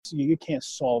you can't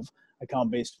solve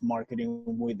account-based marketing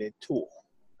with a tool.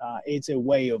 It's a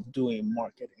way of doing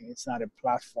marketing. It's not a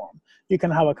platform. You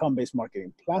can have account-based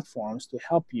marketing platforms to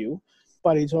help you,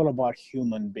 but it's all about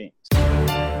human beings.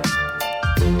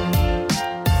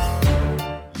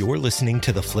 You're listening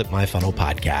to the Flip My Funnel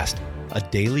podcast, a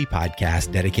daily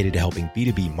podcast dedicated to helping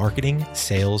B2B marketing,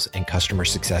 sales, and customer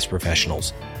success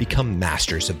professionals become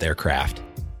masters of their craft.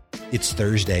 It's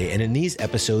Thursday, and in these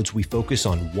episodes, we focus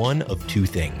on one of two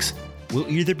things. We'll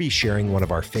either be sharing one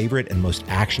of our favorite and most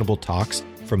actionable talks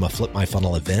from a Flip My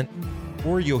Funnel event,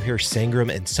 or you'll hear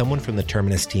Sangram and someone from the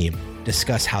Terminus team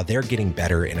discuss how they're getting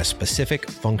better in a specific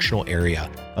functional area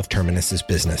of Terminus's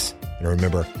business. And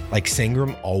remember, like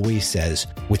Sangram always says,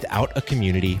 without a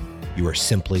community, you are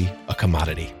simply a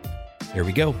commodity. Here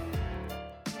we go.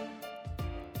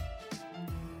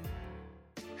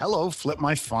 Hello, Flip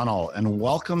My Funnel, and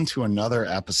welcome to another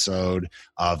episode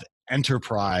of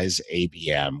Enterprise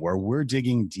ABM, where we're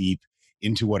digging deep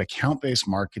into what account-based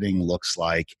marketing looks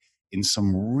like in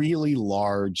some really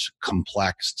large,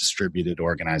 complex, distributed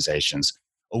organizations.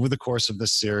 Over the course of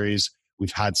this series,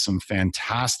 we've had some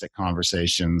fantastic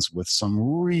conversations with some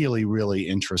really, really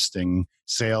interesting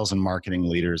sales and marketing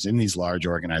leaders in these large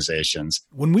organizations.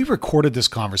 When we recorded this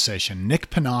conversation,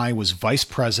 Nick Panayi was Vice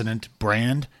President,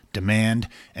 Brand, Demand,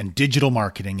 and Digital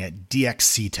Marketing at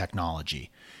DXC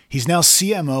Technology. He's now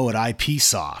CMO at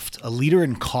IPsoft, a leader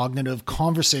in cognitive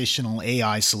conversational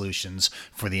AI solutions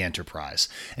for the enterprise.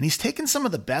 And he's taken some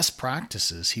of the best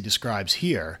practices he describes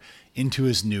here into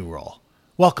his new role.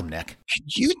 Welcome, Nick.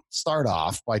 Could you start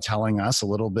off by telling us a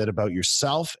little bit about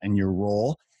yourself and your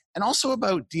role, and also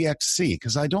about DXC?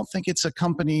 Because I don't think it's a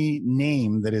company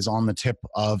name that is on the tip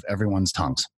of everyone's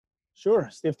tongues. Sure,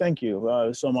 Steve, thank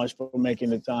you so much for making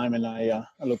the time, and I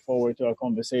look forward to our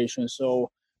conversation. So,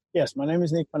 yes, my name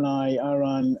is Nick Panayi. I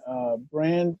run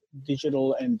brand,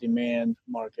 digital, and demand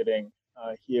marketing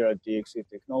here at DXC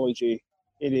Technology.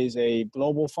 It is a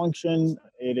global function.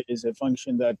 It is a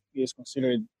function that is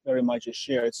considered very much a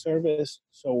shared service.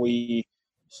 So we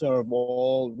serve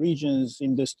all regions,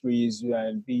 industries,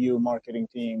 and BU marketing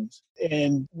teams.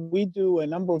 And we do a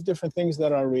number of different things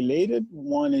that are related.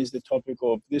 One is the topic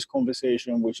of this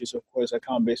conversation, which is, of course,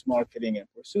 account-based marketing and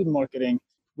pursuit marketing.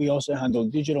 We also handle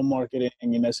digital marketing,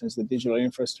 in essence, the digital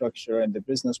infrastructure and the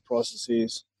business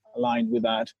processes aligned with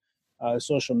that.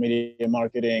 Social media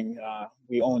marketing,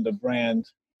 we own the brand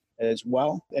as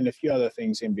well, and a few other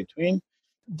things in between.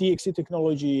 DXC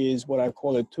Technology is what I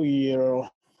call a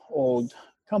 2-year-old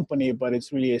company, but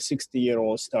it's really a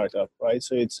 60-year-old startup, right?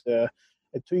 So it's a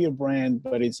 2-year brand,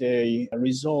 but it's a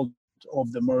result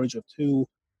of the merge of two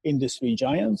industry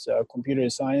giants, Computer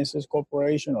Sciences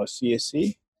Corporation, or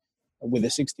CSC, with a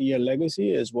 60-year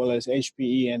legacy, as well as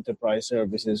HPE Enterprise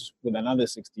Services with another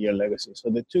 60-year legacy. So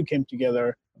the two came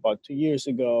together about 2 years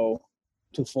ago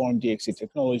to form DXC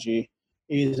Technology.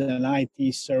 It is an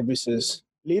IT services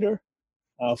leader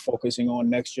focusing on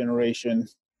next generation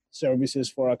services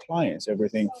for our clients,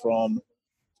 everything from,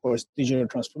 of course, digital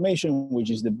transformation,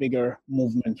 which is the bigger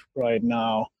movement right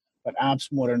now, but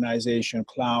apps modernization,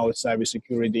 cloud,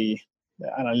 cybersecurity,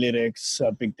 analytics,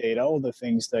 big data, all the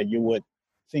things that you would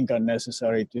think are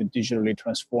necessary to digitally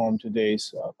transform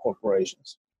today's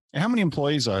corporations. And how many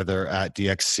employees are there at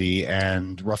DXC,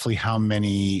 and roughly how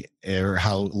many or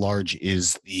how large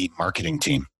is the marketing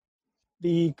team?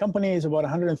 The company is about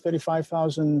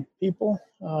 135,000 people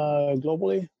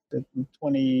globally, the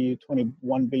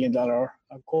 $21 billion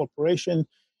corporation.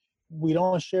 We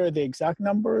don't share the exact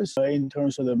numbers in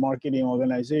terms of the marketing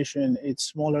organization. It's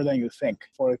smaller than you think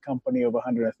for a company of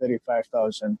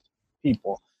 135,000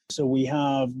 people. So we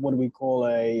have what we call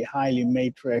a highly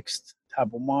matrixed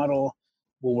type of model.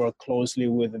 We work closely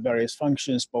with the various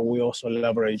functions, but we also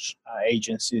leverage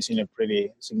agencies in a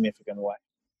pretty significant way.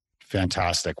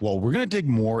 Fantastic. Well, we're going to dig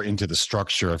more into the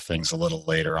structure of things a little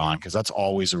later on, because that's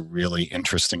always a really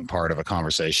interesting part of a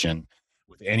conversation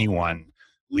with anyone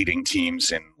leading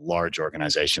teams in large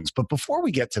organizations. But before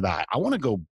we get to that, I want to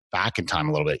go back in time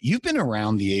a little bit. You've been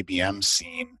around the ABM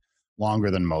scene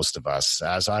longer than most of us.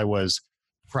 As I was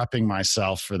prepping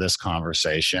myself for this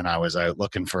conversation, I was out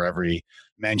looking for every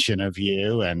mention of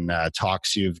you and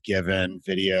talks you've given,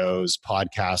 videos,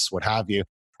 podcasts, what have you.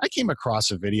 I came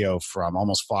across a video from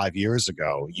almost 5 years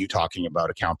ago, you talking about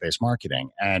account-based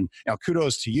marketing. And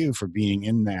kudos to you for being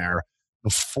in there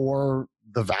before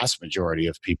the vast majority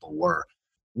of people were.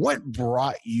 What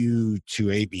brought you to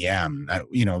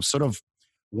ABM? Sort of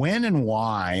when and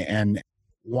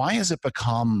why has it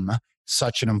become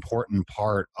such an important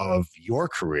part of your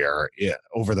career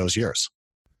over those years?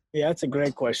 Yeah, that's a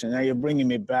great question. Now you're bringing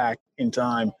me back in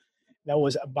time. That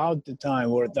was about the time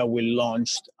that we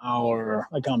launched our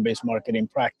account-based marketing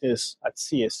practice at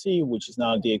CSC, which is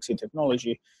now DXC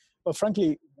Technology. But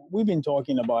frankly, we've been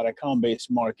talking about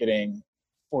account-based marketing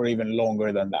for even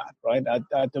longer than that, right?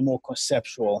 At the more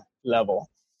conceptual level.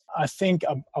 I think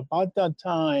about that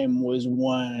time was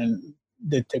when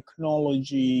the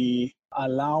technology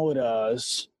allowed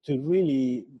us to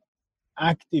really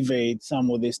activate some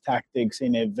of these tactics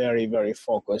in a very, very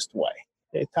focused way.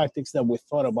 The tactics that we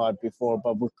thought about before,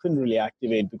 but we couldn't really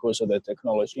activate because of the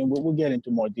technology. And we'll get into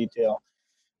more detail.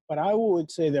 But I would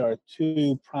say there are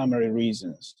two primary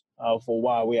reasons for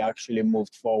why we actually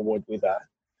moved forward with that.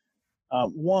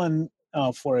 One,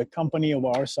 for a company of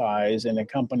our size and a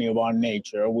company of our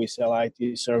nature, we sell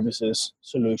IT services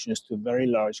solutions to very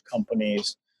large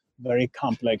companies, very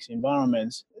complex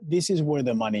environments. This is where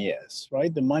the money is,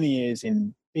 right? The money is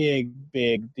in big,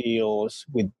 big deals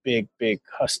with big, big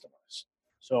customers.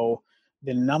 So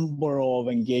the number of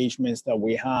engagements that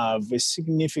we have is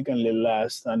significantly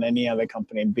less than any other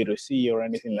company in B2C or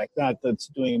anything like that that's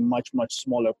doing much, much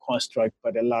smaller construct,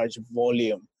 but a large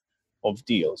volume of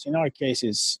deals. In our case,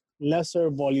 it's lesser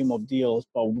volume of deals,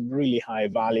 but really high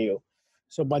value.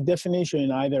 So by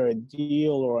definition, either a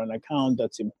deal or an account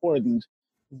that's important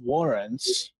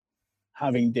warrants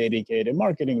having dedicated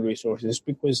marketing resources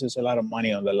because there's a lot of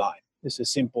money on the line. It's a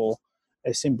simple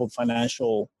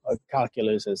financial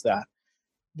calculus as that.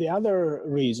 The other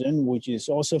reason, which is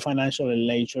also financial in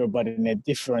nature, but in a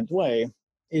different way,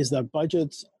 is that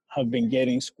budgets have been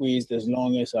getting squeezed as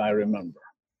long as I remember.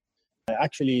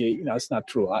 Actually, it's not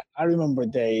true. I remember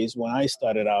days when I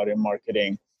started out in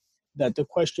marketing that the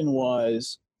question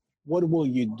was, what will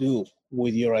you do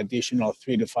with your additional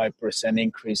 3 to 5%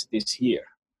 increase this year?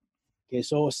 Okay,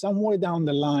 so somewhere down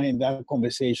the line, that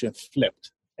conversation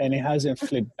flipped, and it hasn't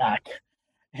flipped back.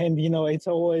 And, it's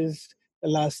always the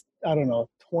last,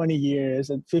 20 years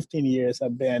and 15 years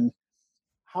have been,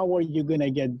 how are you going to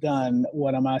get done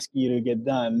what I'm asking you to get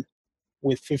done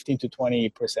with 15 to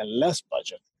 20% less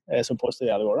budget as opposed to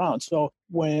the other way around? So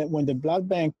when the blood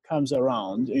bank comes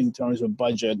around in terms of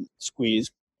budget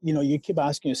squeeze, you keep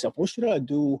asking yourself, what should I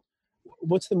do?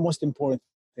 What's the most important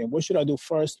thing? What should I do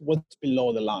first? What's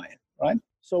below the line, right?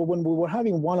 So when we were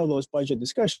having one of those budget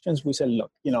discussions, we said,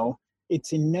 look,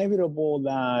 it's inevitable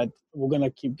that we're going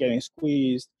to keep getting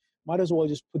squeezed. Might as well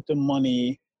just put the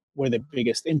money where the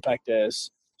biggest impact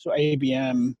is. So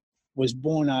ABM was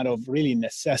born out of really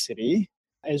necessity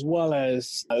as well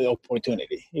as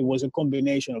opportunity. It was a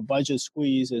combination of budget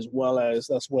squeeze as well as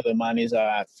that's where the monies are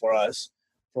at for us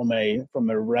from a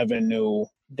revenue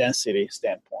density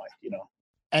standpoint,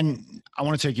 And I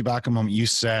want to take you back a moment. You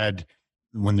said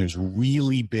when there's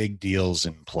really big deals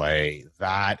in play,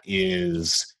 that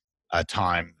is a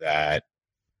time that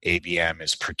ABM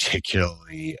is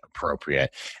particularly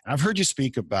appropriate. And I've heard you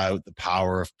speak about the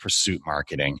power of pursuit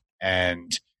marketing.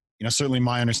 And, certainly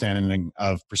my understanding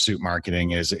of pursuit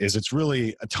marketing is it's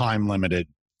really a time-limited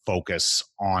focus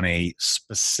on a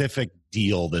specific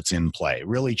deal that's in play,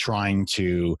 really trying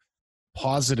to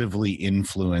positively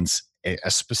influence a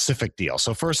specific deal.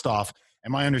 So first off,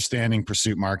 am I understanding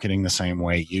pursuit marketing the same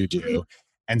way you do?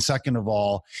 And second of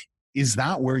all, is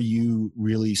that where you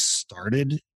really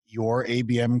started your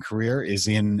ABM career, is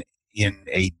in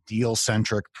a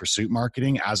deal-centric pursuit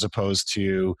marketing as opposed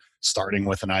to starting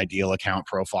with an ideal account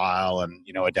profile and,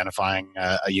 identifying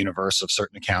a universe of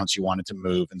certain accounts you wanted to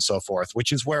move and so forth,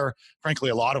 which is where, frankly,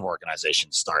 a lot of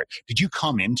organizations start. Did you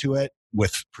come into it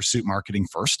with pursuit marketing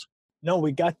first? No,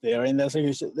 we got there, and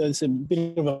there's a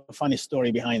bit of a funny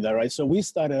story behind that, right? So we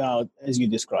started out, as you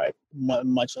described,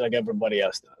 much like everybody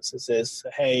else does. It says,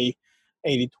 hey,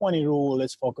 80-20 rule,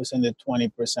 let's focus on the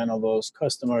 20% of those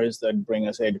customers that bring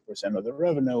us 80% of the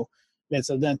revenue. Let's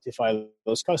identify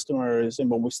those customers. And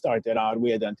when we started out,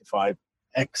 we identified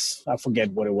I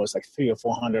forget what it was, like 300 or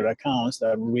 400 accounts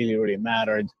that really, really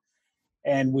mattered.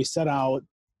 And we set out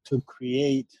to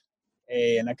create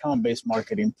an account-based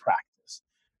marketing practice.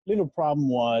 Little problem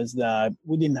was that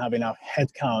we didn't have enough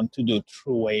headcount to do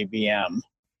true ABM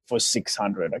for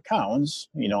 600 accounts,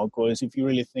 because if you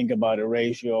really think about a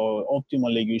ratio,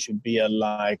 optimally you should be at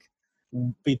like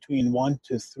between 1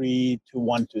 to 3 to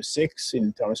 1 to 6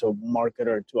 in terms of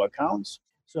marketer to accounts.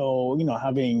 So,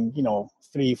 having,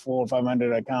 3, 4,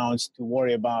 500 accounts to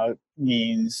worry about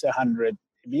means 100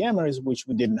 ABMers, which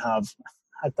we didn't have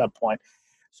at that point.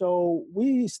 So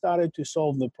we started to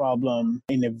solve the problem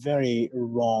in a very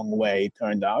wrong way, it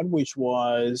turned out, which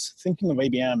was thinking of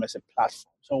ABM as a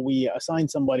platform. So we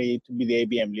assigned somebody to be the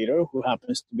ABM leader, who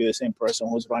happens to be the same person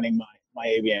who's running my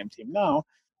ABM team now,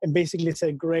 and basically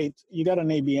said, great, you got an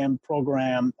ABM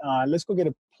program. Let's go get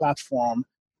a platform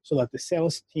so that the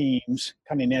sales teams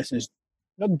can, in essence,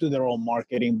 not do their own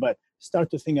marketing, but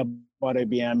start to think about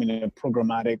ABM in a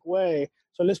programmatic way.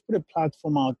 So let's put a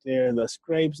platform out there that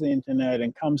scrapes the internet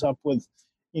and comes up with,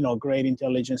 great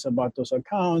intelligence about those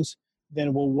accounts.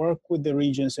 Then we'll work with the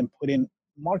regions and put in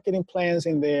marketing plans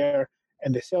in there,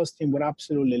 and the sales team would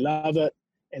absolutely love it.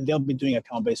 And they'll be doing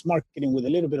account-based marketing with a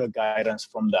little bit of guidance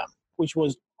from them, which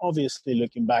was obviously,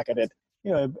 looking back at it,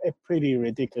 a pretty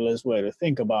ridiculous way to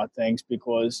think about things,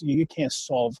 because you can't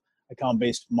solve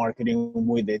account-based marketing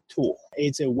with a tool.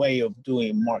 It's a way of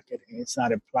doing marketing. It's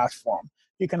not a platform.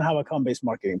 You can have account-based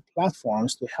marketing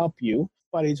platforms to help you,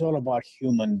 but it's all about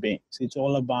human beings. It's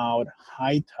all about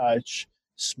high-touch,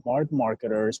 smart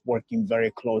marketers working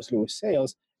very closely with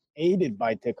sales, aided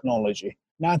by technology.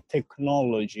 Not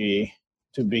technology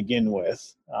to begin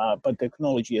with, but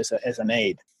technology as an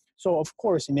aid. So, of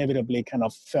course, inevitably kind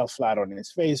of fell flat on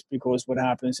its face, because what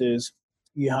happens is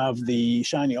you have the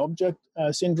shiny object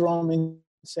syndrome in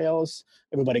sales.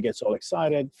 Everybody gets all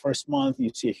excited. First month,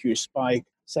 you see a huge spike.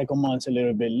 Second month's a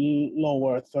little bit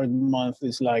lower. Third month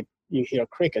is like you hear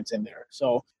crickets in there.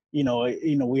 So, we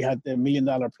had the $1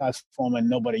 million platform and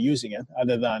nobody using it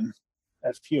other than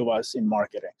a few of us in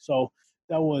marketing. So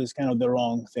that was kind of the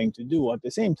wrong thing to do. At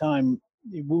the same time,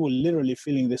 we were literally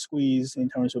feeling the squeeze in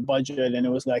terms of budget, and it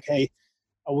was like, hey,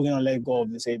 are we going to let go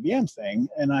of this ABM thing?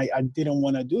 And I didn't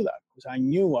want to do that, because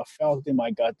I felt in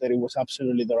my gut that it was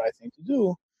absolutely the right thing to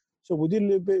do. So we did a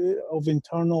little bit of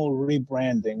internal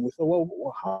rebranding. We thought,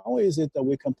 well, how is it that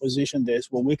we can position this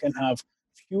where we can have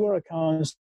fewer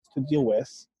accounts to deal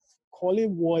with, call it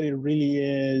what it really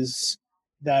is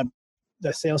that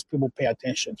the salespeople pay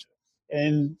attention to?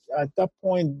 And at that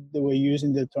point, they were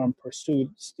using the term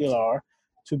pursuit, still are,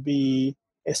 to be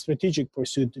a strategic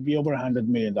pursuit, to be over $100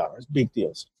 million, big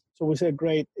deals. So we said,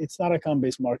 great, it's not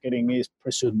account-based marketing, it's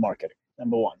pursuit marketing,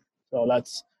 number one. So that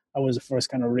was the first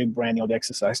kind of rebranding of the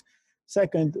exercise.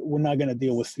 Second, we're not going to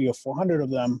deal with 300 or 400 of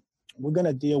them. We're going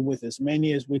to deal with as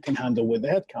many as we can handle with the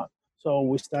headcount. So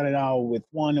we started out with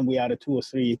one, and we added 2 or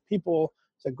 3 people.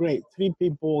 So great, 3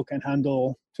 people can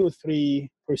handle 2 or 3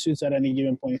 pursuits at any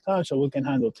given point in time, so we can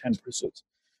handle 10 pursuits.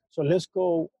 So let's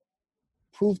go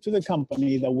prove to the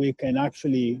company that we can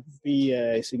actually be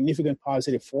a significant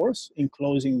positive force in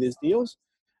closing these deals.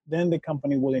 Then the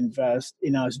company will invest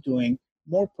in us doing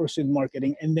more pursuit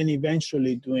marketing, and then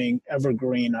eventually doing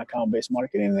evergreen account-based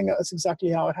marketing. And that's exactly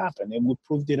how it happened. And we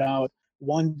proved it out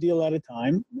one deal at a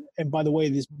time. And by the way,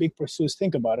 these big pursuits,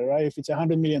 think about it, right? If it's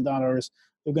 $100 million,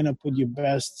 they're going to put your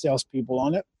best salespeople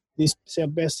on it. These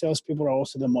best salespeople are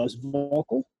also the most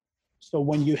vocal. So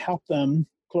when you help them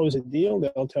close a deal,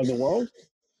 they'll tell the world.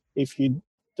 If you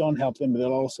don't help them,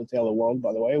 they'll also tell the world,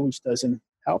 by the way, which doesn't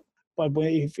help. But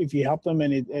if you help them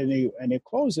and it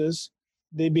closes,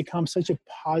 they become such a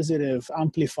positive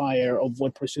amplifier of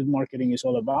what pursuit marketing is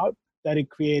all about that it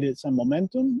created some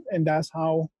momentum. And that's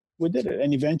how we did it.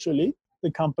 And eventually,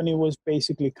 the company was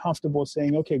basically comfortable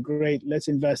saying, okay, great, let's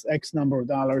invest X number of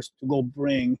dollars to go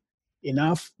bring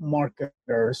enough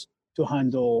marketers to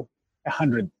handle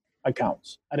 100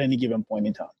 accounts at any given point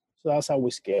in time. So that's how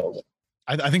we scaled it.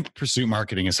 I think pursuit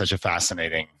marketing is such a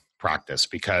fascinating practice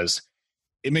because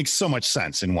it makes so much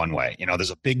sense in one way.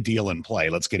 There's a big deal in play.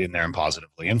 Let's get in there and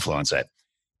positively influence it.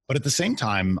 But at the same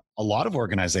time, a lot of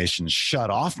organizations shut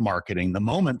off marketing the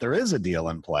moment there is a deal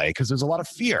in play because there's a lot of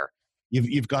fear.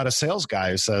 You've got a sales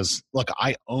guy who says, look,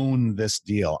 I own this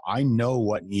deal. I know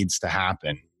what needs to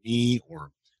happen. Me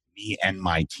and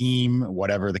my team,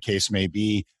 whatever the case may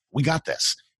be, we got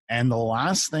this. And the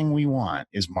last thing we want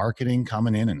is marketing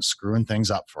coming in and screwing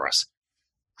things up for us.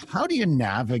 How do you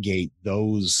navigate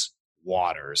those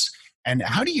waters? And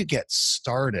how do you get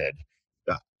started?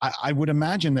 I would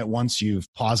imagine that once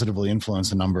you've positively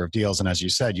influenced a number of deals, and as you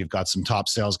said, you've got some top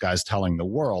sales guys telling the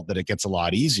world that it gets a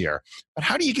lot easier. But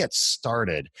how do you get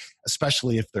started,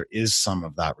 especially if there is some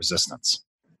of that resistance?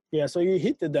 Yeah, so you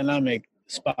hit the dynamic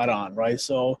spot on, right?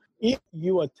 So if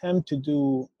you attempt to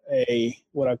do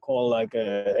what I call like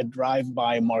a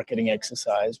drive-by marketing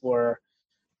exercise where,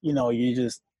 you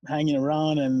just hanging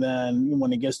around, and then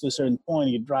when it gets to a certain point,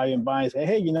 you're driving by and say,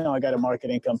 hey, I got a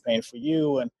marketing campaign for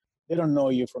you. And they don't know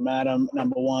you from Adam,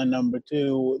 number one. Number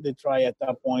two, they try at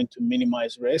that point to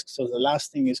minimize risk. So the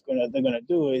last thing they're going to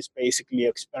do is basically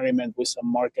experiment with some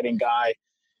marketing guy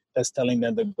that's telling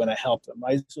them they're going to help them,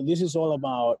 right? So this is all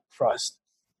about trust.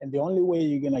 And the only way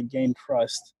you're going to gain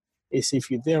trust is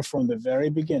if you're there from the very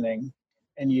beginning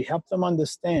and you help them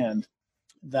understand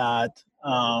that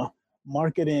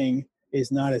marketing is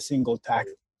not a single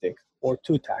tactic or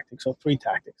 2 tactics or 3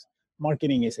 tactics.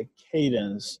 Marketing is a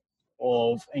cadence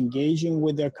of engaging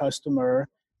with their customer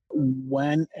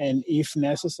when and if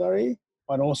necessary,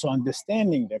 but also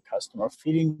understanding their customer,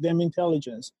 feeding them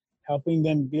intelligence, helping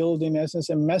them build, in essence,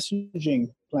 a messaging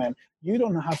plan. You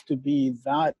don't have to be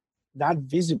that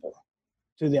visible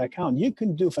to the account. You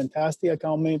can do fantastic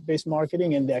account-based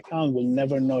marketing, and the account will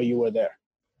never know you were there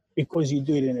because you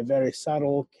do it in a very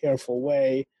subtle, careful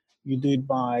way. You do it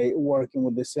by working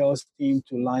with the sales team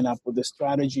to line up with the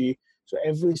strategy. So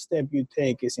every step you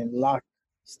take is in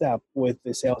lockstep with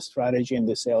the sales strategy and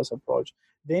the sales approach.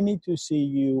 They need to see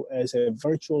you as a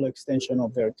virtual extension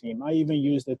of their team. I even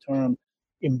use the term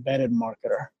embedded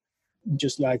marketer,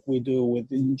 just like we do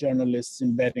with journalists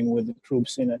embedding with the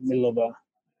troops in the middle of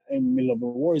a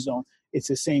war zone. It's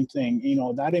the same thing.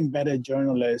 That embedded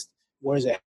journalist wears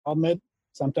a helmet,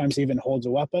 sometimes even holds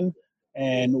a weapon,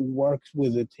 and works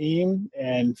with the team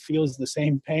and feels the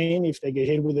same pain if they get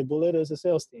hit with a bullet as a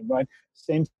sales team, right?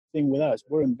 Same thing with us.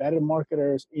 We're embedded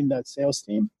marketers in that sales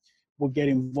team. We get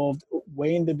involved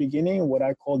way in the beginning, what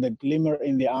I call the glimmer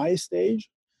in the eye stage,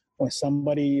 when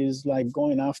somebody is like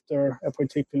going after a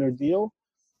particular deal.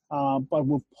 But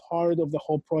we're part of the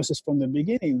whole process from the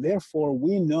beginning. Therefore,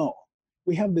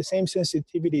 we have the same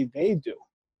sensitivity they do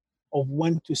of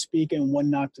when to speak and when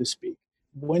not to speak,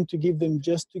 when to give them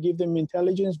just to give them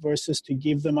intelligence versus to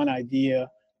give them an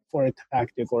idea for a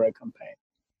tactic or a campaign.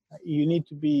 You need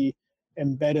to be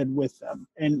embedded with them.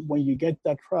 And when you get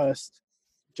that trust,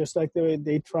 just like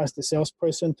they trust the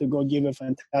salesperson to go give a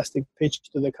fantastic pitch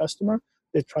to the customer,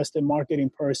 they trust the marketing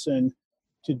person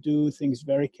to do things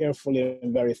very carefully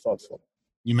and very thoughtfully.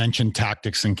 You mentioned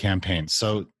tactics and campaigns.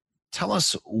 So tell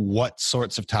us what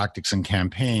sorts of tactics and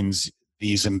campaigns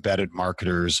these embedded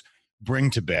marketers bring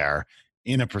to bear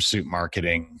in a pursuit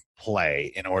marketing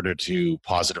play in order to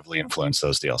positively influence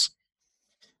those deals.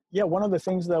 Yeah, one of the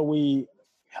things that we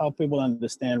help people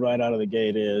understand right out of the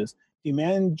gate is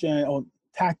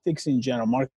tactics in general,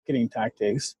 marketing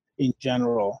tactics in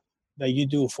general that you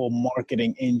do for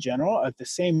marketing in general are the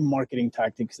same marketing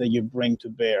tactics that you bring to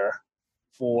bear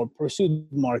for pursuit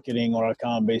marketing or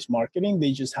account-based marketing.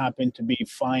 They just happen to be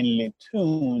finely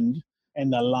tuned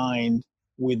and aligned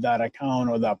with that account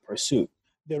or that pursuit.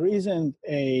 There isn't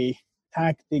a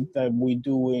tactic that we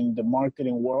do in the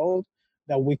marketing world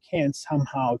that we can't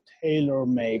somehow tailor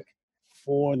make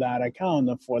for that account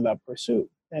and for that pursuit.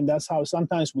 And that's how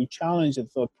sometimes we challenge the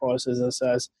thought process that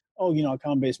says,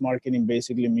 account-based marketing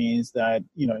basically means that,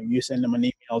 you send them an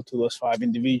email to those 5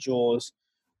 individuals,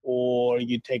 or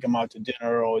you take them out to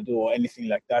dinner or do anything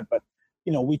like that. But,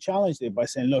 we challenged it by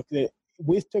saying, look,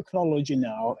 with technology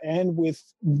now and with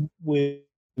a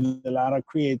lot of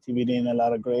creativity and a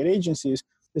lot of great agencies,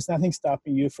 there's nothing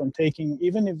stopping you from taking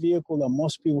even a vehicle that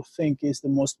most people think is the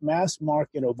most mass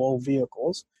market of all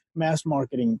vehicles, mass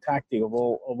marketing tactic of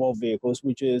all vehicles,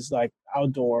 which is like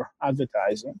outdoor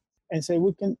advertising, and say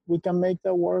we can make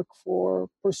that work for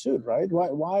pursuit, right?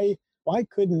 Why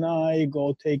couldn't I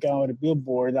go take out a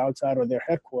billboard outside of their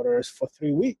headquarters for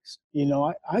 3 weeks?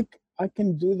 I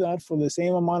can do that for the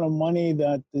same amount of money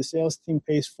that the sales team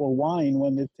pays for wine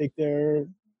when they take their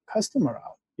customer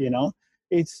out.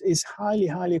 It's highly,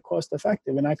 highly cost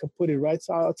effective, and I could put it right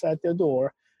outside their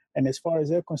door. And as far as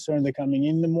they're concerned, they're coming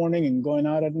in the morning and going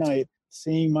out at night,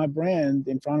 seeing my brand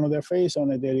in front of their face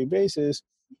on a daily basis.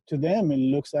 To them, it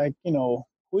looks like, who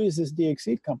is this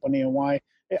DXC company and why?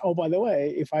 Oh, by the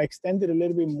way, if I extend it a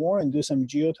little bit more and do some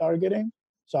geo-targeting,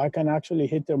 so I can actually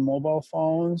hit their mobile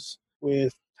phones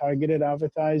with targeted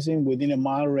advertising within a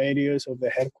mile radius of the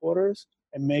headquarters,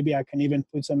 and maybe I can even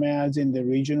put some ads in the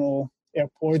regional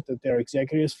airport that their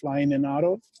executives fly in and out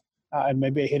of, and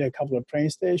maybe I hit a couple of train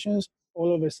stations,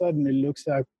 all of a sudden it looks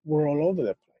like we're all over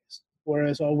the place.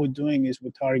 Whereas all we're doing is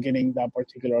we're targeting that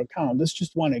particular account. That's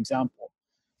just one example.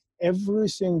 Every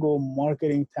single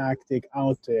marketing tactic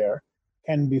out there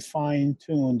can be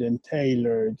fine-tuned and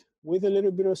tailored with a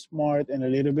little bit of smart and a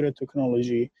little bit of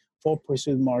technology for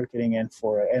pursuit marketing and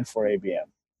for ABM.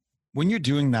 When you're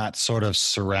doing that sort of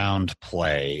surround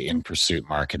play in pursuit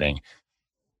marketing,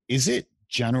 is it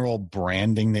general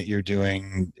branding that you're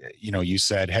doing? You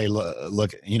said, hey,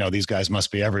 look, these guys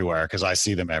must be everywhere because I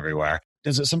see them everywhere.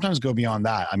 Does it sometimes go beyond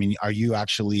that? I mean, are you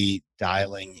actually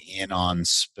dialing in on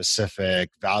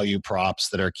specific value props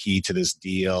that are key to this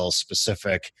deal,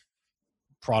 specific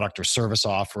product or service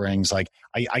offerings? Like,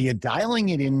 are you dialing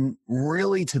it in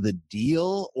really to the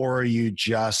deal, or are you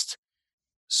just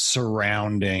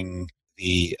surrounding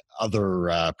the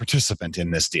other participant in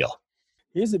this deal?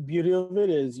 Here's the beauty of it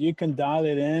is you can dial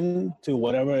it in to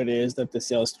whatever it is that the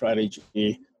sales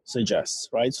strategy suggests,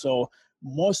 right? So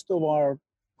most of our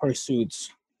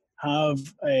pursuits have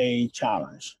a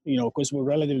challenge, because we're a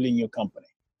relatively new company.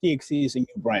 DXC is a new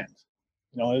brand.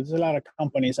 There's a lot of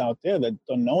companies out there that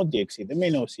don't know DXC. They may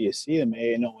know CSC, they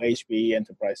may know HPE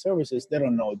Enterprise Services. They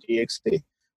don't know DXC.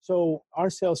 So our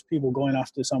salespeople going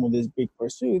after some of these big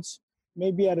pursuits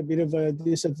may be at a bit of a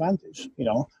disadvantage.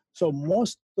 So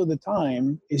most of the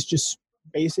time, it's just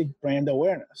basic brand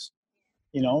awareness.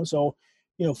 So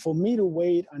for me to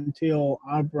wait until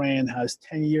our brand has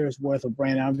 10 years worth of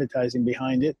brand advertising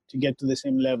behind it to get to the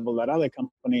same level that other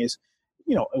companies,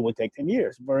 it would take 10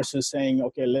 years versus saying,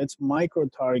 okay, let's micro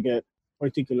target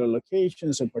particular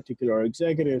locations or particular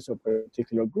executives or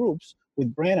particular groups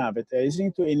with brand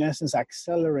advertising to, in essence,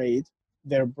 accelerate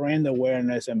their brand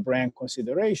awareness and brand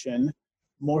consideration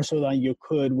more so than you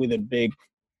could with a big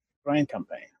brand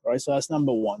campaign, right? So that's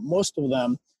number one. Most of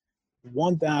them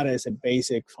want that as a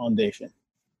basic foundation.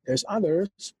 There's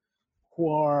others who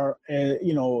are,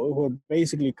 who are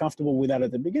basically comfortable with that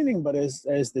at the beginning, but as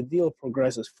the deal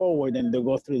progresses forward and they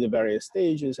go through the various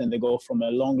stages and they go from a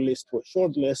long list to a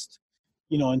short list,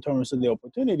 in terms of the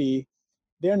opportunity,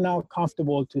 they're now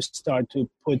comfortable to start to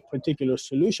put particular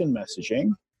solution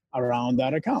messaging around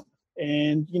that account.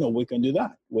 And, we can do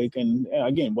that. We can,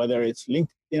 again, whether it's LinkedIn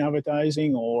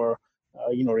advertising or,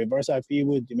 reverse IP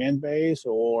with demand base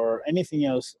or anything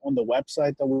else on the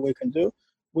website that we can do,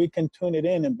 we can tune it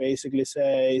in and basically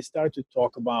start to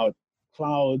talk about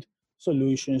cloud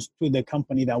solutions to the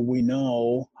company that we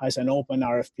know has an open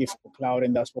RFP for cloud,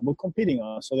 and that's what we're competing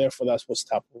on. So therefore, that's what's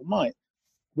top of mind.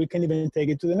 We can even take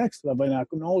it to the next level and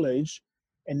acknowledge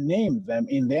and name them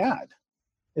in the ad.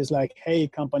 It's like, hey,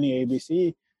 company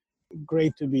ABC,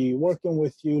 great to be working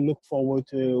with you. Look forward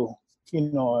to,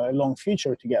 a long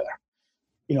future together.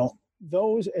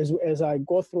 Those, as I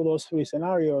go through those three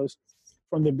scenarios,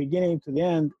 from the beginning to the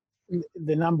end,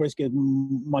 the numbers get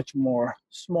much more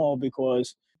small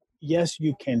because, yes,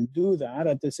 you can do that.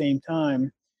 At the same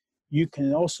time, you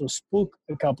can also spook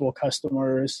a couple of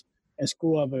customers and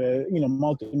screw up a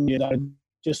multi-million-dollar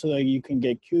just so that you can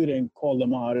get cute and call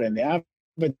them out in the app.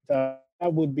 But that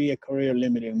would be a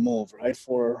career-limiting move, right,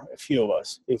 for a few of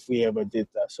us if we ever did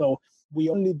that. So we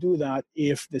only do that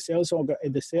if the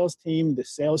sales team, the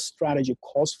sales strategy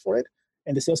calls for it,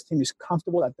 and the sales team is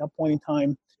comfortable at that point in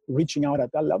time reaching out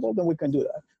at that level, then we can do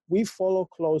that. We follow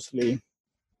closely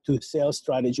to sales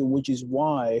strategy, which is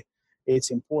why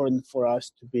it's important for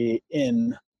us to be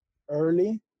in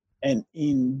early and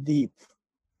in deep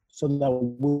so that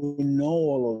we know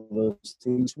all of those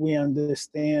things. We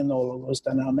understand all of those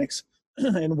dynamics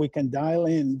and we can dial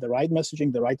in the right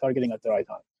messaging, the right targeting at the right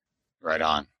time. Right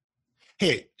on.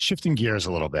 Hey, shifting gears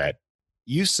a little bit.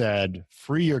 You said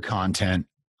free your content,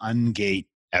 ungate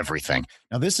everything.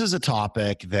 Now, this is a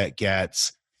topic that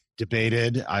gets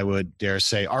debated, I would dare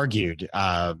say argued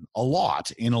a lot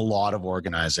in a lot of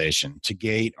organizations. To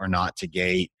gate or not to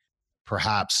gate,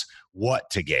 perhaps what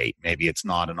to gate. Maybe it's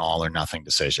not an all or nothing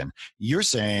decision. You're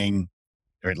saying,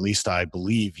 or at least I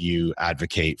believe you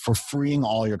advocate for freeing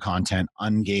all your content,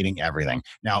 ungating everything.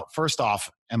 Now, first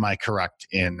off, am I correct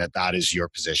in that is your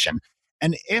position?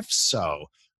 And if so,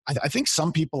 I think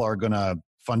some people are going to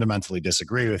fundamentally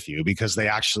disagree with you because they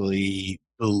actually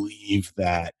believe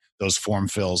that those form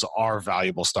fills are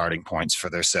valuable starting points for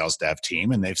their sales dev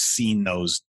team, and they've seen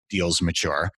those deals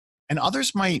mature. And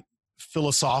others might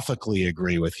philosophically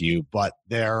agree with you, but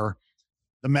the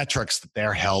metrics that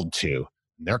they're held to,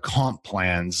 their comp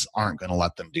plans aren't going to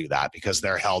let them do that because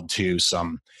they're held to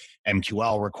some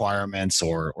MQL requirements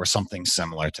or something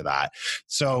similar to that.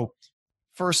 So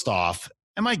first off,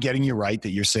 am I getting you right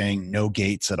that you're saying no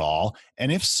gates at all?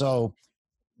 And if so,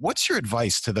 what's your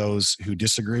advice to those who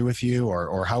disagree with you,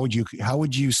 or how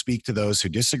would you speak to those who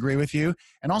disagree with you?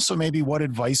 And also maybe what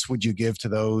advice would you give to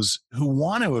those who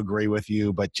want to agree with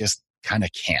you but just kind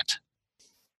of can't?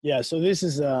 Yeah, so this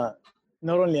is not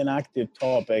only an active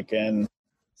topic in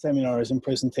seminars and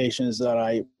presentations that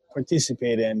I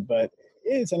participate in, but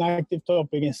it's an active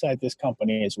topic inside this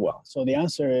company as well. So the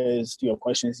answer is to your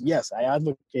question is yes, I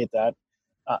advocate that.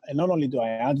 And not only do I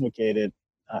advocate it,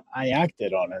 I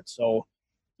acted on it. So,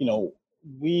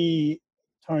 we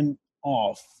turned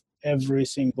off every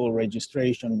single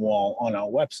registration wall on our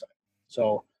website.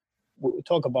 So we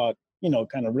talk about,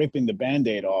 kind of ripping the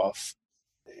Band-Aid off.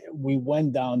 We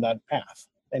went down that path.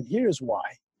 And here's why.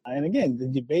 And again, the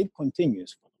debate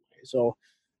continues. So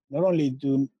not only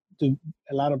do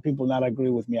a lot of people not agree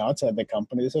with me outside the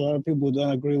company, there's a lot of people who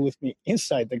don't agree with me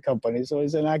inside the company. So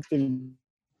it's an active,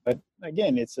 but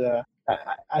again,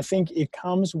 I think it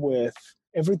comes with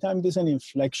every time there's an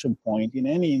inflection point in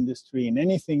any industry, in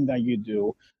anything that you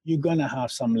do, you're going to have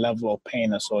some level of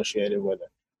pain associated with it.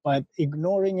 But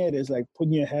ignoring it is like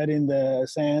putting your head in the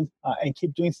sand and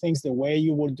keep doing things the way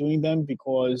you were doing them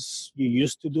because you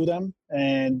used to do them.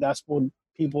 And that's what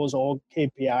people's old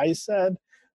KPIs said,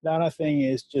 that I think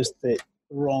is just the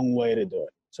wrong way to do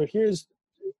it. So here's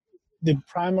the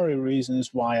primary reasons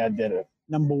why I did it.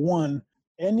 Number one,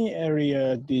 any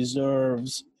area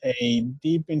deserves a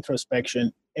deep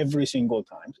introspection every single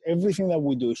time. Everything that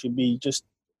we do should be just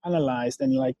analyzed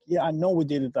and like, yeah, I know we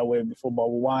did it that way before, but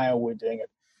why are we doing it?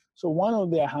 So one of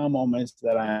the aha moments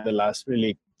that I had the last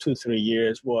really 2-3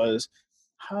 years was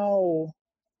how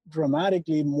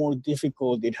dramatically more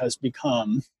difficult it has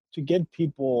become to get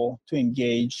people to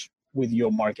engage with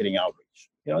your marketing outreach.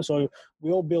 So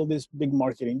we all build these big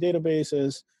marketing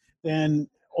databases. Then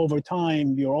over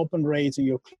time, your open rates and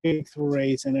your click-through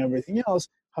rates and everything else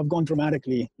have gone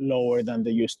dramatically lower than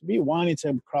they used to be. One, it's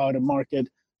a crowded market.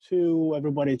 Two,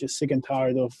 everybody's just sick and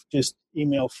tired of just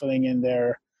email filling in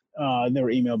their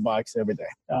email box every day.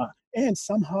 And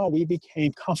somehow we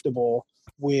became comfortable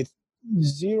with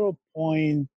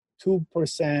 0.2%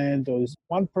 or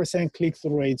 1%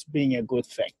 click-through rates being a good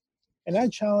thing. And I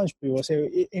challenge people,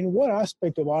 say, in what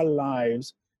aspect of our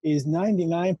lives is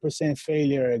 99%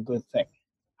 failure a good thing?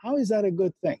 How is that a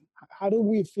good thing? How do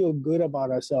we feel good about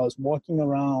ourselves walking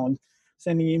around,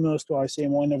 sending emails to our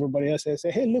CMO and everybody else and say,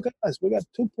 hey, look at us, we got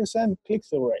 2%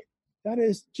 click-through rate. That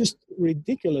is just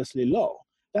ridiculously low.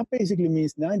 That basically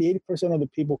means 98% of the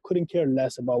people couldn't care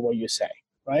less about what you say,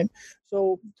 right?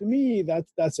 So to me,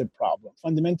 that's a problem.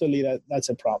 Fundamentally, that's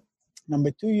a problem. Number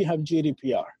two, you have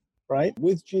GDPR, right?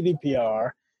 With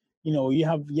GDPR, you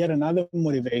have yet another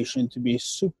motivation to be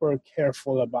super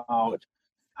careful about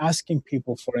asking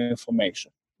people for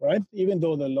information, right? Even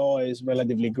though the law is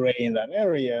relatively gray in that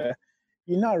area,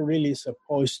 you're not really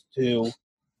supposed to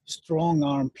strong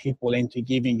arm people into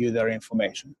giving you their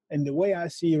information. And the way I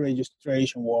see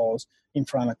registration walls in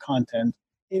front of content,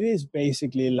 it is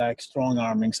basically like strong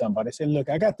arming somebody. Saying, look,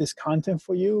 I got this content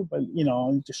for you, but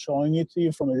I'm just showing it to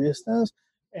you from a distance.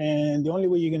 And the only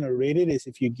way you're going to read it is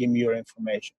if you give me your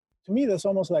information. To me, that's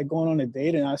almost like going on a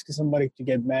date and asking somebody to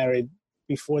get married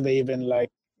before they even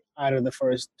utter the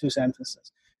first two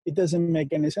sentences. It doesn't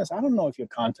make any sense. I don't know if your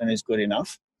content is good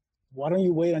enough. Why don't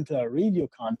you wait until I read your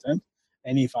content?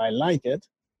 And if I like it,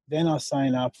 then I'll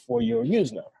sign up for your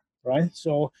newsletter, right?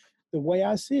 So the way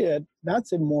I see it,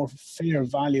 that's a more fair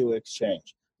value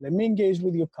exchange. Let me engage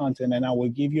with your content and I will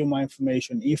give you my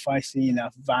information if I see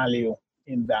enough value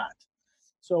in that.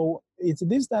 So it's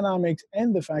this dynamics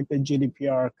and the fact that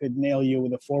GDPR could nail you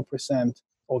with a 4%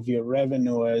 of your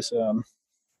revenue as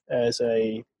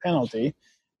a penalty,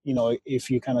 if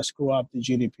you kind of screw up the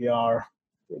GDPR,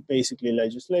 basically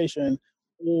legislation,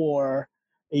 or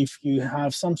if you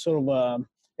have some sort of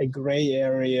a gray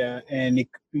area and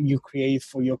you create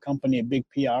for your company a big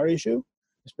PR issue,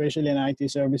 especially an IT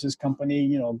services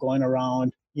company, going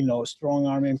around, strong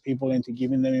arming people into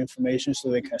giving them information so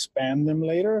they can spam them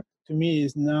later, to me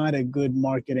is not a good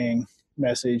marketing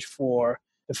message for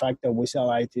the fact that we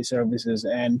sell IT services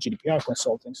and GDPR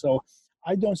consulting. So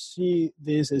I don't see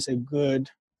this as a good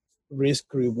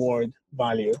risk-reward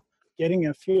value. Getting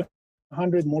a few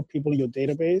hundred more people in your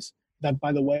database that,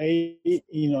 by the way,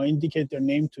 indicate their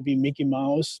name to be Mickey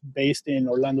Mouse based in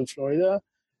Orlando, Florida,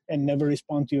 and never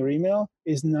respond to your email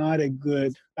is not a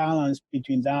good balance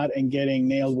between that and getting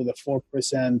nailed with a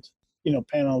 4%,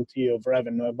 penalty of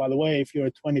revenue. By the way, if you're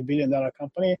a $20 billion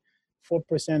company,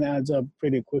 4% adds up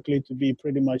pretty quickly to be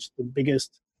pretty much the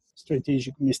biggest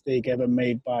strategic mistake ever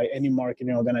made by any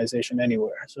marketing organization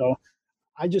anywhere. So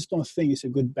I just don't think it's a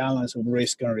good balance of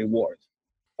risk and reward.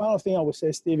 Final thing I would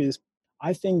say, Steve, is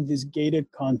I think this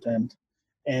gated content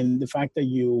and the fact that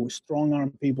you strong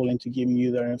arm people into giving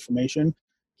you their information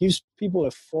gives people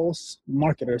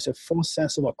marketers a false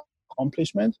sense of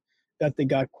accomplishment that they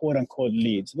got quote unquote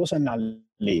leads. Those are not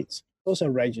leads. Those are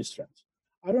registrants.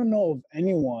 I don't know of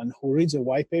anyone who reads a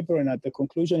white paper and at the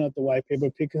conclusion of the white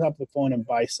paper picks up the phone and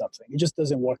buys something. It just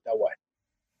doesn't work that way.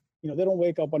 They don't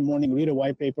wake up one morning, read a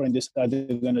white paper, and decide they're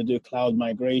going to do cloud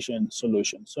migration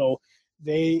solution. So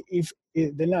they're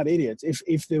not idiots.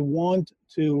 If they want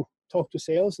to talk to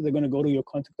sales, they're going to go to your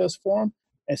contact us form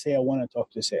and say, I want to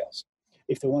talk to sales.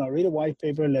 If they want to read a white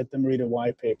paper, let them read a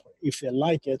white paper. If they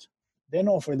like it, then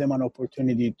offer them an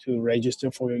opportunity to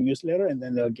register for your newsletter, and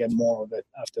then they'll get more of it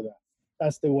after that.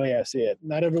 That's the way I see it.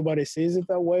 Not everybody sees it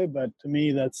that way, but to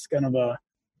me, that's kind of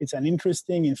it's an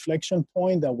interesting inflection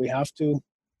point that we have to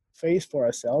face for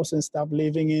ourselves and stop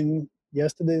living in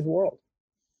yesterday's world.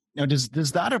 Now, does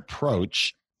that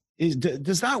approach,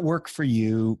 does that work for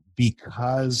you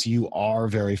because you are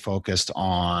very focused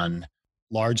on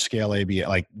large scale ABM,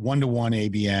 like one-to-one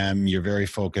ABM, you're very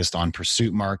focused on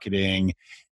pursuit marketing,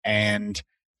 and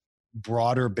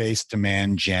broader based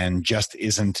demand gen just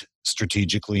isn't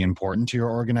strategically important to your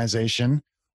organization?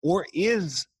 Or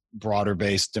is broader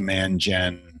based demand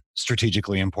gen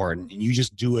strategically important and you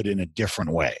just do it in a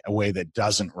different way, a way that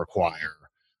doesn't require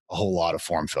a whole lot of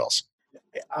form fills?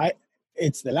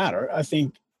 It's the latter. I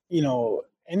think,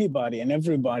 anybody and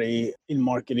everybody in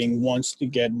marketing wants to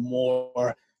get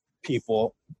more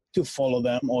people to follow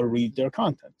them or read their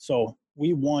content. So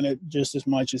we want it just as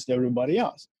much as everybody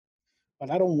else.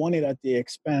 But I don't want it at the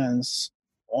expense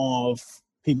of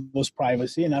people's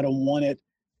privacy, and I don't want it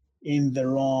in the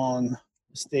wrong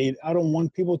state. I don't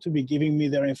want people to be giving me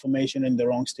their information in the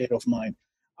wrong state of mind.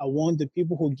 I want the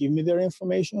people who give me their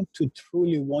information to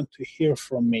truly want to hear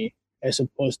from me as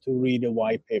opposed to read a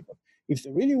white paper. If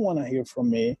they really want to hear from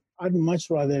me, I'd much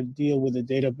rather deal with a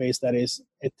database that is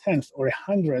a tenth or a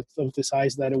hundredth of the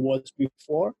size that it was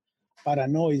before, but I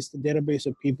know it's the database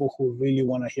of people who really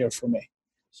want to hear from me.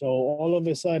 So all of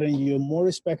a sudden, you're more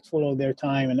respectful of their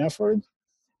time and effort,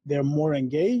 they're more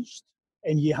engaged,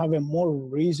 and you have a more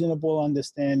reasonable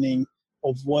understanding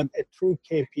of what a true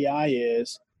KPI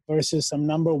is versus some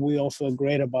number we all feel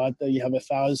great about, that you have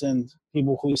 1,000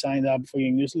 people who signed up for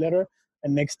your newsletter,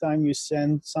 and next time you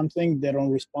send something, they don't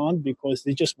respond because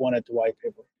they just wanted the white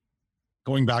paper.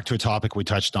 Going back to a topic we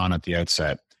touched on at the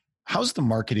outset, how's the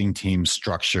marketing team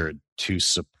structured to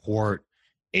support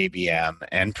ABM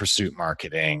and pursuit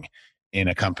marketing in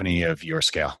a company of your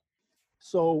scale?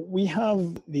 So we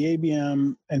have the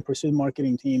ABM and pursuit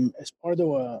marketing team as part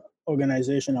of an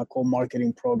organization I call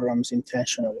marketing programs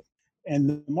intentionally. And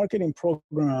the marketing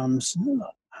programs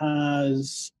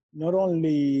has not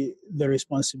only the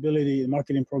responsibility, the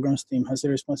marketing programs team has the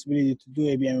responsibility to do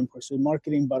ABM and pursuit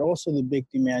marketing, but also the big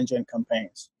demand gen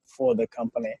campaigns for the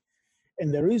company.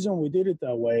 And the reason we did it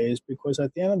that way is because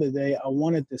at the end of the day, I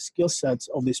wanted the skill sets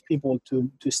of these people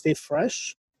to stay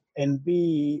fresh and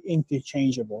be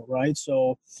interchangeable, right?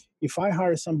 So if I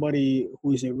hire somebody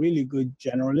who is a really good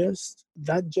generalist,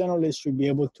 that generalist should be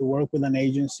able to work with an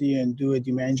agency and do a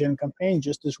demand gen campaign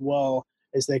just as well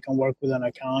as they can work with an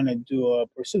account and do a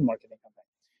pursuit marketing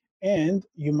campaign. And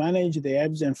you manage the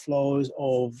ebbs and flows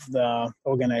of the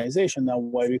organization that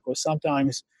way, because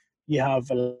sometimes you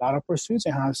have a lot of pursuits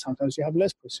and sometimes you have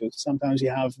less pursuits. Sometimes you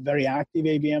have very active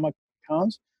ABM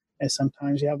accounts and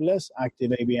sometimes you have less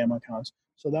active ABM accounts.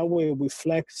 So that way we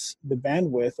flex the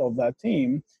bandwidth of that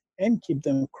team and keep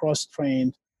them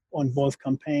cross-trained on both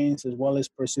campaigns as well as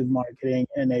pursuit marketing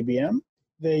and ABM.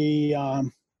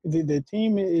 The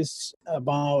team is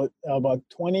about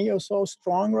 20 or so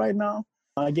strong right now.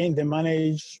 Again, they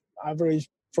manage average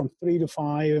from 3 to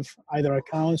 5 either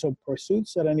accounts or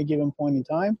pursuits at any given point in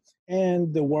time,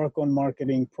 and they work on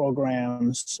marketing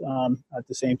programs at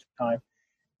the same time.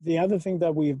 The other thing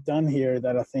that we've done here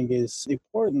that I think is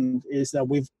important is that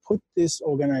we've put this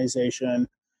organization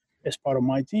as part of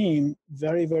my team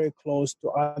very, very close to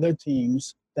other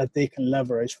teams that they can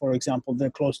leverage. For example, they're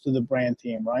close to the brand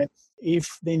team, right?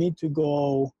 If they need to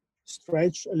go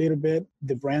stretch a little bit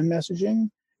the brand messaging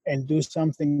and do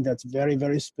something that's very,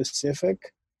 very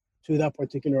specific to that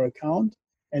particular account,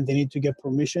 and they need to get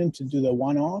permission to do the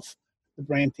one-off, the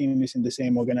brand team is in the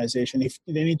same organization. If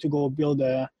they need to go build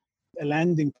a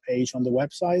landing page on the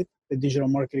website, the digital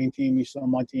marketing team is on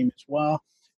my team as well.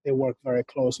 They work very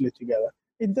closely together.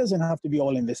 It doesn't have to be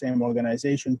all in the same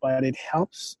organization, but it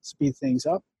helps speed things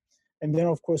up. And then,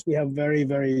 of course, we have very,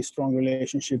 very strong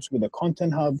relationships with the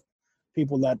Content Hub,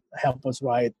 people that help us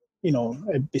write,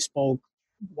 a bespoke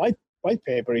white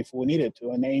paper if we needed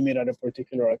to, and aim it at a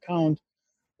particular account,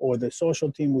 or the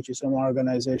social team, which is an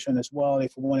organization as well,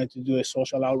 if we wanted to do a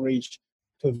social outreach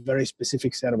to a very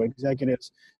specific set of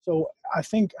executives. So I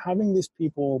think having these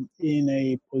people in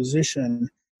a position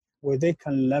where they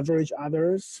can leverage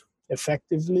others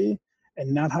effectively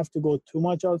and not have to go too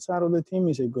much outside of the team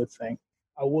is a good thing.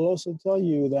 I will also tell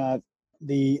you that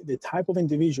the type of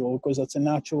individual, because that's a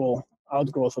natural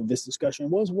outgrowth of this discussion,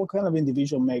 was what kind of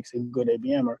individual makes a good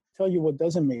ABMer. Tell you what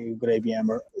doesn't make a good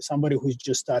ABMer: somebody who's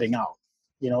just starting out,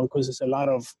 because there's a lot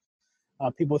of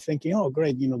people thinking, oh,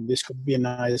 great, this could be a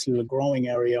nice little growing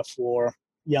area for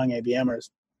young ABMers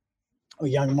or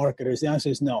young marketers. The answer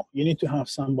is no. You need to have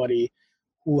somebody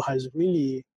who has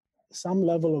really some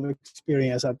level of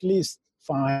experience, at least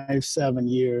 5-7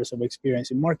 years of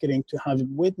experience in marketing, to have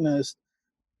witnessed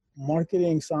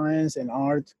marketing science and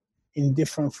art in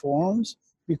different forms,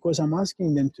 because I'm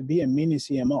asking them to be a mini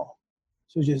CMO.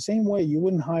 So the same way you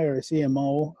wouldn't hire a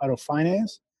CMO out of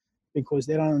finance because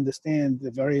they don't understand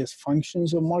the various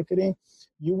functions of marketing,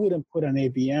 you wouldn't put an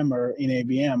ABMer in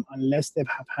ABM unless they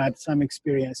have had some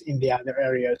experience in the other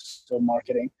areas of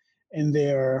marketing, and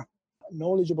they're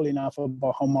knowledgeable enough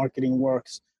about how marketing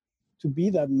works to be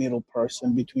that middle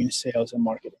person between sales and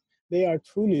marketing. they are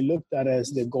truly looked at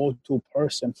as the go-to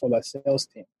person for that sales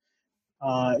team.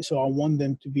 So I want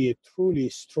them to be a truly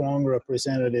strong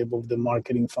representative of the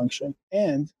marketing function.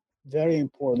 And very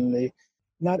importantly,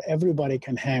 not everybody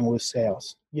can hang with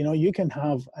sales. You can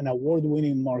have an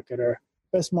award-winning marketer,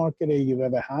 best marketer you've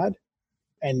ever had,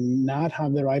 and not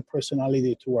have the right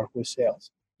personality to work with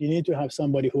sales. You need to have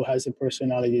somebody who has the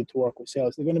personality to work with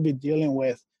sales. They're going to be dealing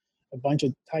with a bunch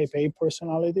of type A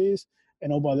personalities.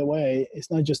 And oh, by the way, it's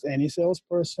not just any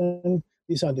salesperson.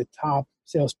 These are the top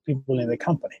salespeople in the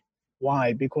company.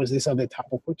 Why? Because these are the top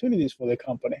opportunities for the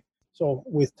company. So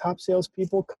with top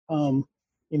salespeople come,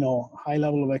 high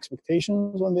level of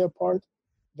expectations on their part,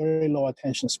 very low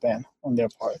attention span on their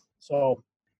part. So,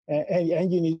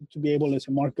 and you need to be able as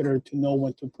a marketer to know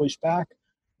when to push back,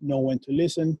 know when to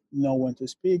listen, know when to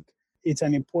speak. It's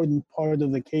an important part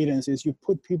of the cadence is you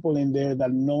put people in there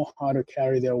that know how to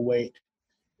carry their weight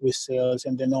with sales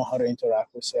and they know how to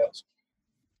interact with sales.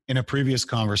 In a previous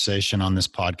conversation on this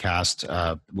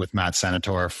podcast with Matt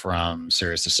Senator from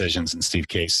Serious Decisions and Steve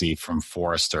Casey from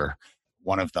Forrester,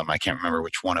 one of them, I can't remember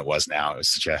which one it was now. It was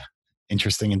such a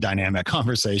interesting and dynamic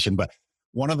conversation, but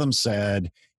one of them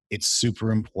said it's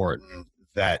super important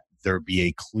that there be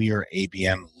a clear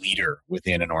ABM leader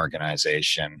within an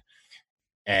organization.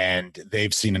 And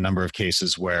they've seen a number of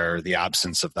cases where the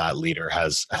absence of that leader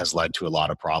has led to a lot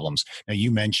of problems. Now,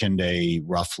 you mentioned a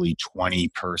roughly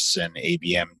 20-person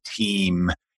ABM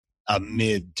team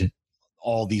amid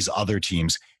all these other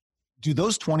teams. Do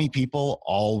those 20 people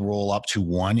all roll up to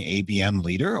one ABM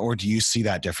leader, or do you see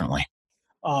that differently?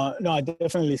 No, I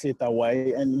definitely see it that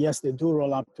way. And yes, they do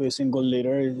roll up to a single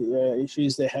leader.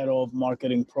 She's the head of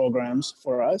marketing programs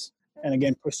for us. And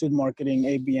again, pursuit marketing,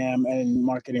 ABM, and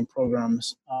marketing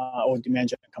programs or demand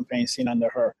gen campaigns seen under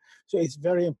her. So it's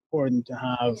very important to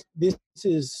have this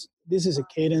is a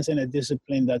cadence and a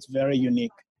discipline that's very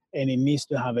unique, and it needs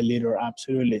to have a leader.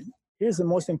 Absolutely. Here's the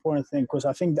most important thing, because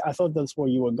I thought that's where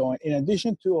you were going. In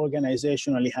addition to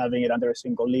organizationally having it under a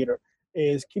single leader,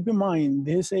 is keep in mind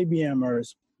these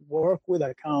ABMers work with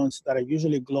accounts that are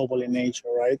usually global in nature,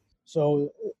 right?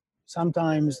 So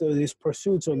sometimes these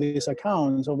pursuits of these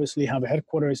accounts obviously have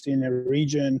headquarters in a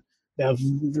region. They have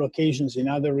locations in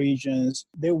other regions.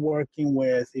 They're working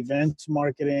with events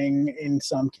marketing in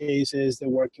some cases. They're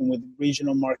working with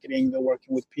regional marketing. They're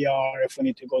working with PR if we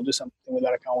need to go do something with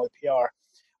that account with PR.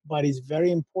 But it's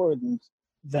very important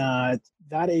that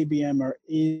ABMer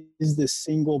is the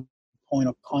single point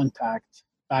of contact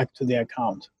back to the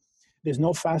account. There's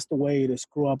no faster way to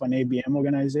screw up an ABM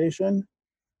organization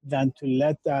than to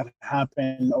let that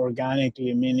happen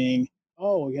organically, meaning,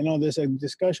 there's a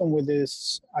discussion with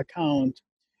this account,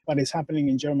 but it's happening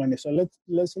in Germany. So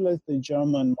let's let the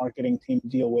German marketing team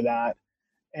deal with that.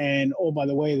 And, oh, by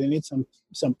the way, they need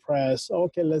some press.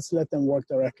 Okay, let's let them work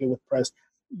directly with press.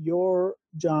 Your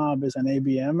job as an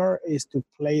ABMer is to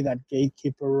play that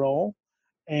gatekeeper role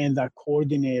and that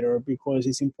coordinator, because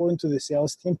it's important to the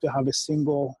sales team to have a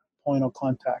single point of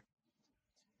contact.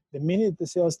 The minute the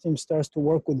sales team starts to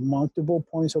work with multiple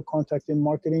points of contact in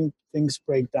marketing, things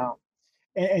break down.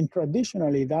 And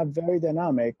traditionally, that very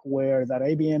dynamic where that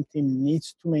ABM team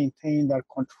needs to maintain that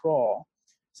control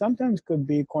sometimes could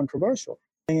be controversial.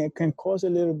 And it can cause a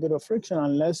little bit of friction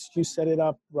unless you set it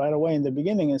up right away in the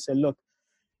beginning and say, look,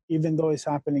 even though it's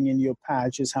happening in your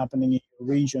patch, it's happening in your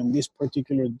region, this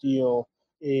particular deal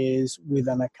is with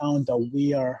an account that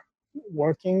we are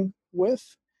working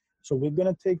with. So we're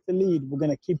going to take the lead. We're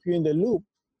going to keep you in the loop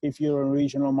if you're in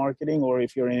regional marketing, or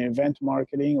if you're in event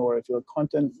marketing, or if you're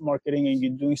content marketing and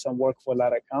you're doing some work for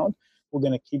that account. We're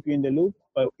going to keep you in the loop,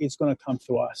 but it's going to come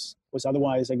through us. Because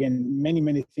otherwise, again, many,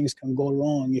 many things can go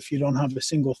wrong if you don't have a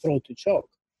single throat to choke.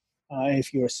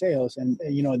 If you're sales, and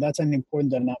that's an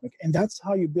important dynamic. And that's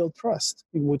how you build trust.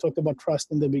 We talked about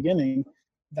trust in the beginning.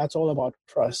 That's all about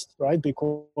trust, right?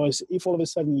 Because if all of a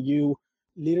sudden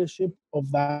leadership of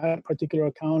that particular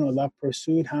account or that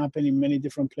pursuit happen in many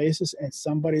different places and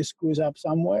somebody screws up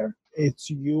somewhere, it's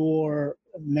your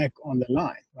neck on the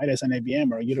line, right? As an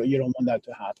ABMer, you don't want that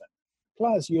to happen.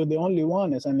 Plus, you're the only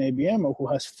one as an ABMer who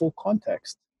has full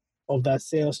context of that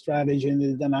sales strategy and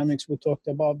the dynamics we talked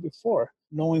about before,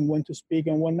 knowing when to speak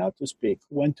and when not to speak,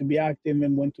 when to be active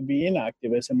and when to be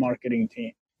inactive as a marketing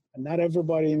team. And not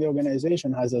everybody in the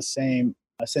organization has the same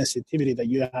sensitivity that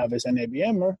you have as an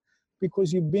ABMer,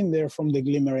 because you've been there from the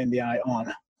glimmer in the eye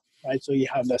on, right? So you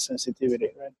have that sensitivity,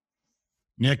 right?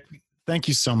 Nick, thank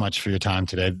you so much for your time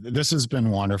today. This has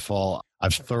been wonderful.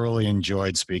 I've thoroughly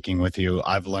enjoyed speaking with you.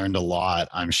 I've learned a lot.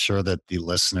 I'm sure that the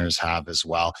listeners have as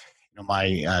well.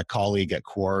 My colleague at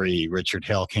Quarry, Richard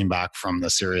Hill, came back from the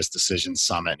Serious Decisions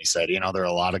Summit, and he said, there are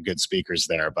a lot of good speakers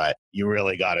there, but you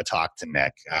really got to talk to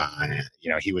Nick.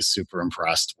 He was super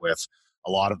impressed with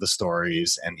a lot of the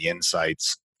stories and the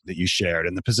insights that you shared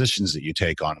and the positions that you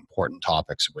take on important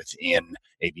topics within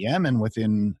ABM and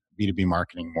within B2B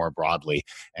marketing more broadly.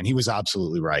 And he was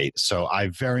absolutely right. So I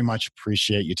very much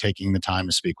appreciate you taking the time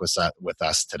to speak with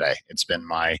us today. It's been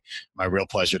my real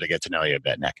pleasure to get to know you a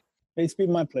bit, Nick. It's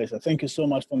been my pleasure. Thank you so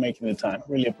much for making the time.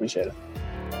 Really appreciate it.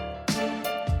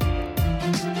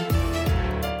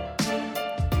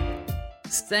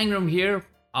 Stangram here.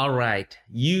 All right.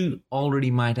 You already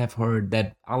might have heard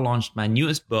that I launched my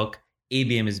newest book,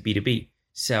 ABM is B2B.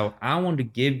 So I want to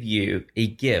give you a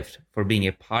gift for being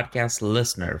a podcast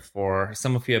listener. For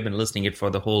some of you have been listening it for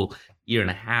the whole year and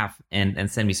a half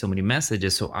and send me so many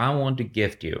messages. So I want to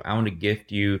gift you. I want to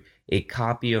gift you a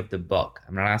copy of the book.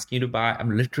 I'm not asking you to buy.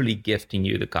 I'm literally gifting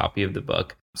you the copy of the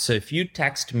book. So if you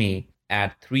text me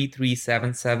at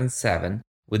 33777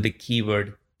 with the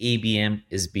keyword ABM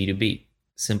is B2B,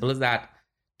 simple as that.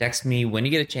 Text me when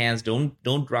you get a chance.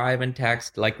 Don't drive and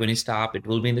text. Like when you stop, it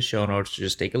will be in the show notes. So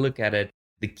just take a look at it.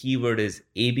 The keyword is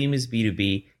ABM is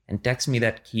B2B, and text me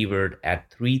that keyword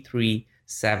at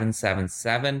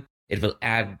 33777. It will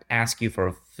ask you for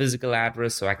a physical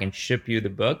address so I can ship you the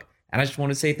book. And I just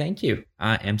want to say thank you.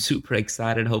 I am super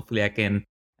excited. Hopefully I can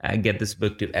get this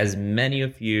book to as many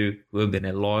of you who have been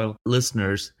a loyal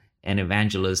listeners and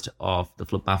evangelist of the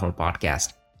Flip My Funnel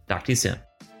podcast. Talk to you soon.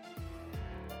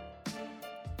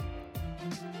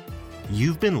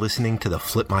 You've been listening to the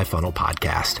Flip My Funnel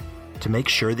podcast. To make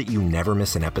sure that you never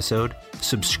miss an episode,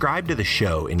 subscribe to the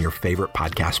show in your favorite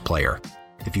podcast player.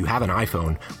 If you have an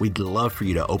iPhone, we'd love for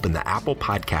you to open the Apple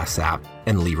Podcasts app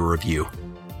and leave a review.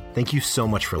 Thank you so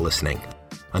much for listening.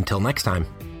 Until next time.